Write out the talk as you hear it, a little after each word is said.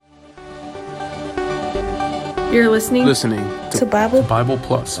You're listening to Bible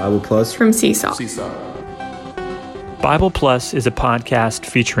Plus from Seesaw. Bible Plus is a podcast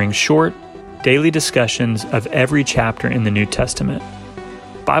featuring short, daily discussions of every chapter in the New Testament.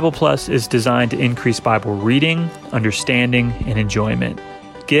 Bible Plus is designed to increase Bible reading, understanding, and enjoyment.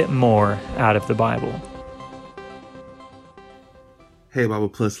 Get more out of the Bible. Hey, Bible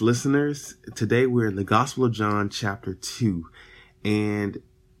Plus listeners. Today we're in the Gospel of John chapter 2. And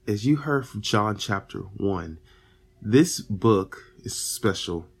as you heard from John chapter 1, this book is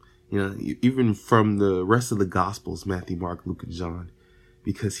special, even from the rest of the Gospels, Matthew, Mark, Luke, and John,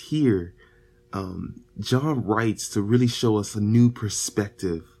 because here, John writes to really show us a new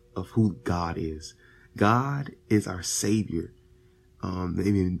perspective of who God is. God is our Savior.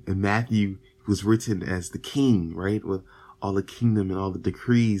 In Matthew, he was written as the King, right? With all the kingdom and all the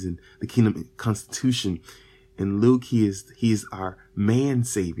decrees and the kingdom constitution. In Luke, he is our man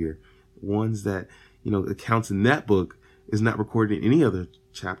Savior, ones that, accounts in that book is not recorded in any other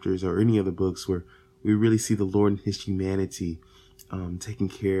chapters or any other books, where we really see the Lord in his humanity, taking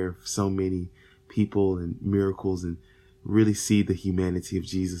care of so many people and miracles, and really see the humanity of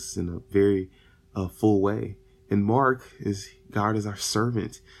Jesus in a very full way. And Mark is God as our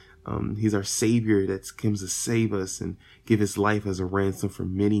servant. He's our Savior that comes to save us and give his life as a ransom for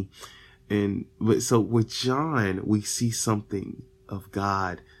many. So with John, we see something of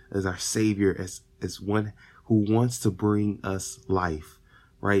God as our Savior, as one who wants to bring us life,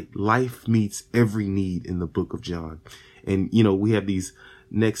 right? Life meets every need in the book of John. And, we have these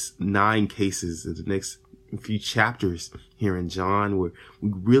next 9 cases in the next few chapters here in John where we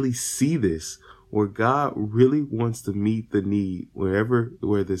really see this, where God really wants to meet the need whether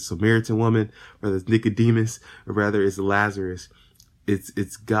the Samaritan woman, whether it's Nicodemus, or rather it's Lazarus.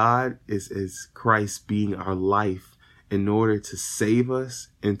 It's God is Christ being our life in order to save us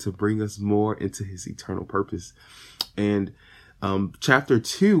and to bring us more into his eternal purpose. And chapter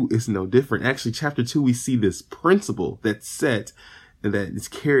 2 is no different. Actually, chapter 2, we see this principle that's set and that is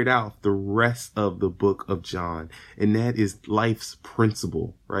carried out the rest of the book of John. And that is life's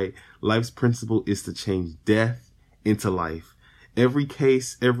principle, right? Life's principle is to change death into life. Every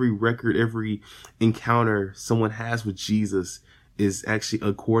case, every record, every encounter someone has with Jesus is actually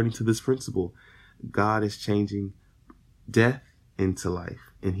according to this principle. God is changing death into life.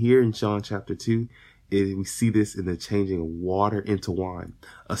 And here in John chapter 2, we see this in the changing of water into wine,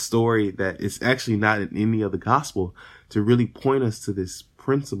 a story that is actually not in any other gospel, to really point us to this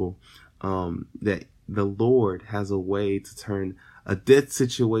principle, that the Lord has a way to turn a death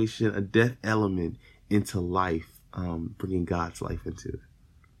situation, a death element, into life, bringing God's life into it.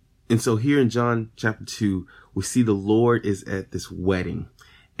 And so here in John chapter 2, we see the Lord is at this wedding,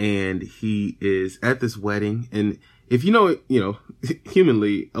 and he is at this wedding. And if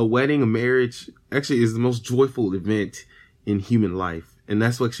humanly, a wedding, a marriage actually is the most joyful event in human life. And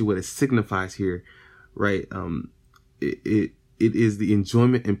that's actually what it signifies here, right? It is the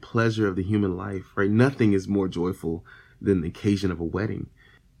enjoyment and pleasure of the human life, right? Nothing is more joyful than the occasion of a wedding.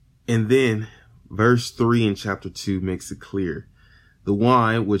 And then verse 3 in chapter 2 makes it clear. The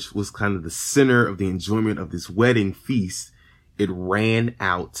wine, which was kind of the center of the enjoyment of this wedding feast, it ran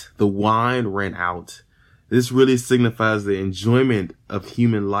out. The wine ran out. This really signifies the enjoyment of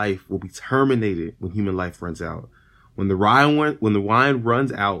human life will be terminated when human life runs out. When the wine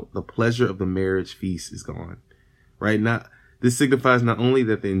runs out, the pleasure of the marriage feast is gone, right? This signifies not only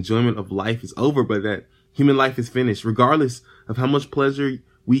that the enjoyment of life is over, but that human life is finished. Regardless of how much pleasure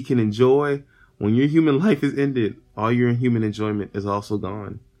we can enjoy, when your human life is ended, all your human enjoyment is also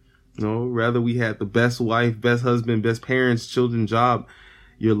gone. Rather we had the best wife, best husband, best parents, children, job,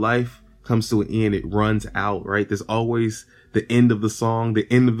 your life comes to an end. It runs out, right? There's always the end of the song,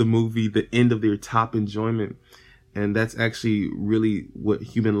 the end of the movie, the end of their top enjoyment. And that's actually really what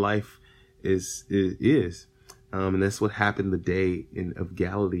human life is. And that's what happened the day of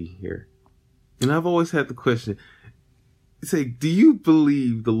Galilee here. And I've always had the question, do you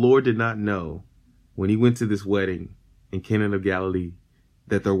believe the Lord did not know when he went to this wedding in Cana of Galilee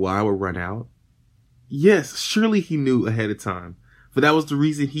that their wine would run out? Yes, surely he knew ahead of time. But that was the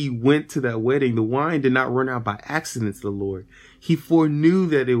reason he went to that wedding. The wine did not run out by accident to the Lord. He foreknew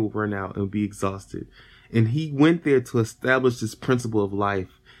that it would run out and be exhausted. And he went there to establish this principle of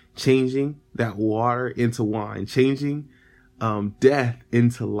life, changing that water into wine, changing death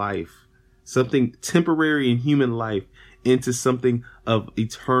into life, something temporary in human life into something of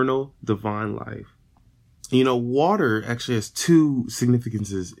eternal divine life. Water actually has 2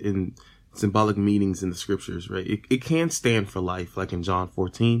 significances in symbolic meanings in the scriptures, right? It can stand for life, like in John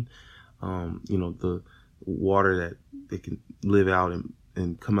 14, the water that they can live out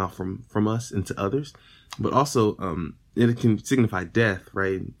and come out from us into others. but also it can signify death,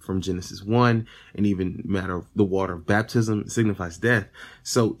 right? From Genesis 1, and even matter of the water of baptism signifies death.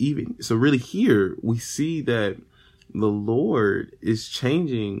 So really here we see that the Lord is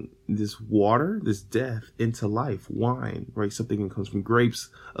changing this water, this death, into life, wine, right? Something that comes from grapes,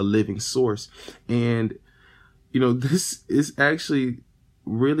 a living source. And, this is actually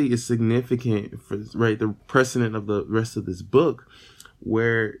really is significant for, right, the precedent of the rest of this book,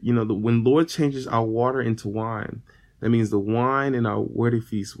 where, when Lord changes our water into wine, that means the wine in our wedding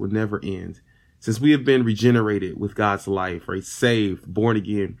feast will never end. Since we have been regenerated with God's life, right, saved, born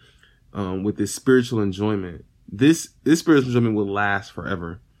again, with this spiritual enjoyment, this spiritual enjoyment will last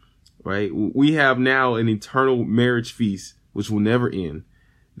forever, right? We have now an eternal marriage feast, which will never end.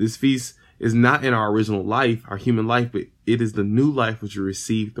 This feast is not in our original life, our human life, but it is the new life which we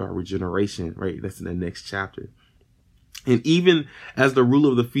received through our regeneration, right? That's in the next chapter. And even as the ruler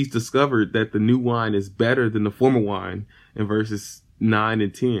of the feast discovered that the new wine is better than the former wine in verses 9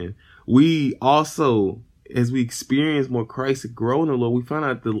 and 10, we also, as we experience more Christ and grow in the Lord, we find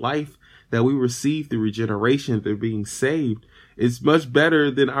out the life that we receive through regeneration, through being saved, is much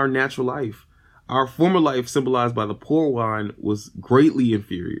better than our natural life. Our former life, symbolized by the poor wine, was greatly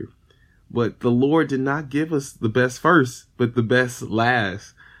inferior. But the Lord did not give us the best first, but the best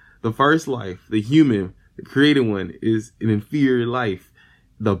last. The first life, the human, the created one, is an inferior life.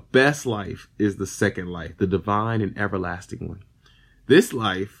 The best life is the second life, the divine and everlasting one. This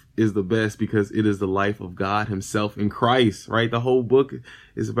life is the best because it is the life of God himself in Christ, right? The whole book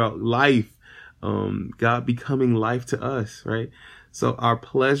is about life, God becoming life to us, right? So our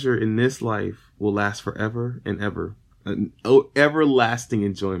pleasure in this life will last forever and ever, an everlasting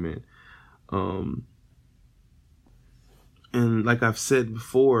enjoyment. And like I've said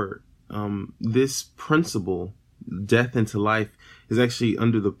before, this principle, death into life, is actually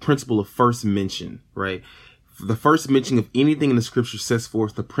under the principle of first mention, right? The first mention of anything in the scripture sets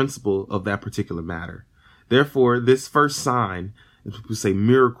forth the principle of that particular matter. Therefore, this first sign, as people say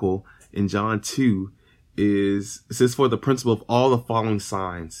miracle in John 2, says for the principle of all the following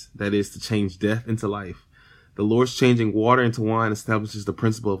signs, that is to change death into life. The Lord's changing water into wine establishes the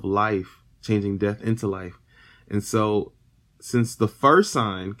principle of life, changing death into life. And so, since the first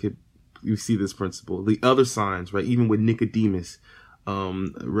sign you see this principle, the other signs, right, even with Nicodemus,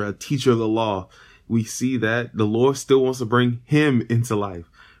 a teacher of the law, we see that the Lord still wants to bring him into life.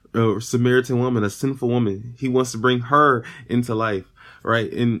 A Samaritan woman, a sinful woman, he wants to bring her into life,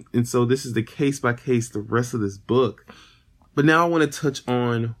 right? And so this is the case by case, the rest of this book. But now I want to touch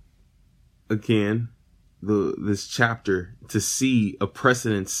on, again, this chapter to see a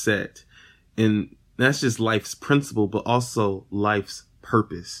precedent set. And that's just life's principle, but also life's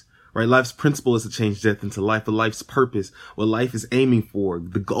purpose, right? Life's principle is to change death into life, but life's purpose, what life is aiming for,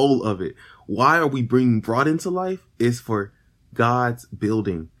 the goal of it. Why are we being brought into life? Is for God's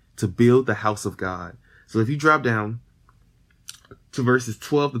building, to build the house of God. So if you drop down to verses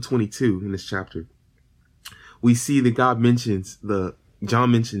 12 to 22 in this chapter, we see that John mentions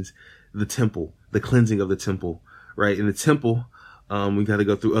the temple, the cleansing of the temple, right? In the temple, we got to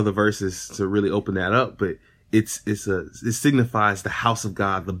go through other verses to really open that up, but it signifies the house of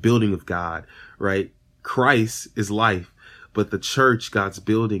God, the building of God, right? Christ is life, but the church, God's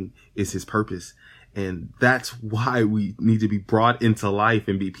building, is his purpose. And that's why we need to be brought into life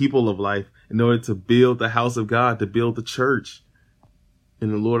and be people of life in order to build the house of God, to build the church.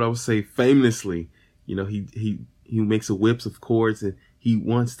 And the Lord, I would say famously, he makes a whips of cords, and he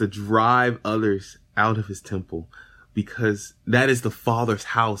wants to drive others out of his temple, because that is the Father's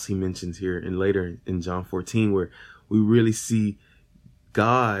house he mentions here and later in John 14, where we really see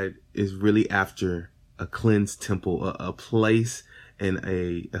God is really after a cleansed temple, a place and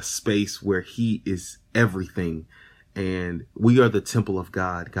a space where he is everything. And we are the temple of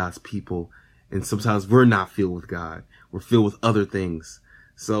God, God's people. And sometimes we're not filled with God. We're filled with other things.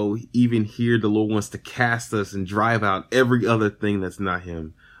 So even here, the Lord wants to cast us and drive out every other thing that's not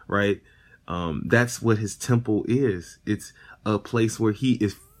him, right? That's what his temple is. It's a place where he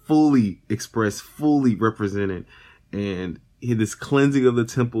is fully expressed, fully represented. And this cleansing of the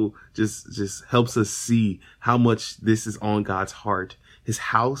temple just helps us see how much this is on God's heart. His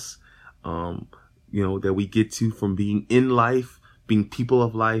house, that we get to from being in life, being people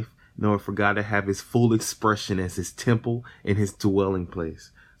of life, in order for God to have his full expression as his temple and his dwelling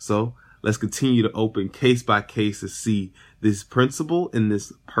place. So let's continue to open case by case to see this principle and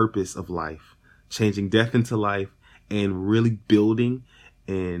this purpose of life, changing death into life and really building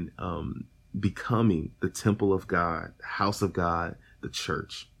and becoming the temple of God, the house of God, the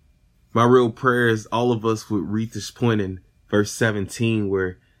church. My real prayer is all of us would reach this point in verse 17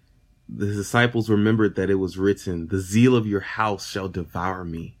 where the disciples remembered that it was written, the zeal of your house shall devour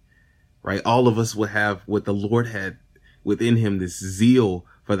me, right? All of us would have what the Lord had within him, this zeal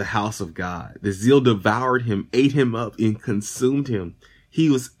for the house of God. The zeal devoured him, ate him up, and consumed him. He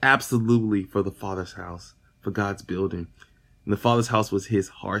was absolutely for the Father's house, for God's building. And the Father's house was his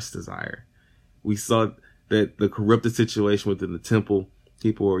heart's desire. We saw that the corrupted situation within the temple,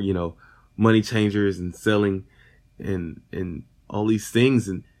 people were, money changers and selling and all these things.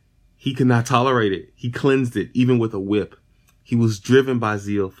 And he could not tolerate it. He cleansed it, even with a whip. He was driven by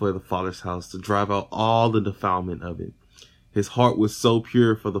zeal for the Father's house to drive out all the defilement of it. His heart was so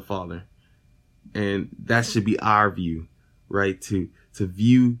pure for the Father. And that should be our view, right? To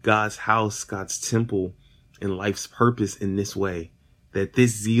view God's house, God's temple, and life's purpose in this way, that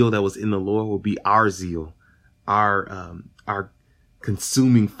this zeal that was in the Lord will be our zeal, our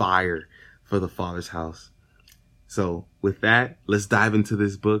consuming fire for the Father's house. So with that, let's dive into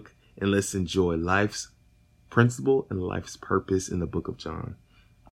this book and let's enjoy life's principle and life's purpose in the book of John.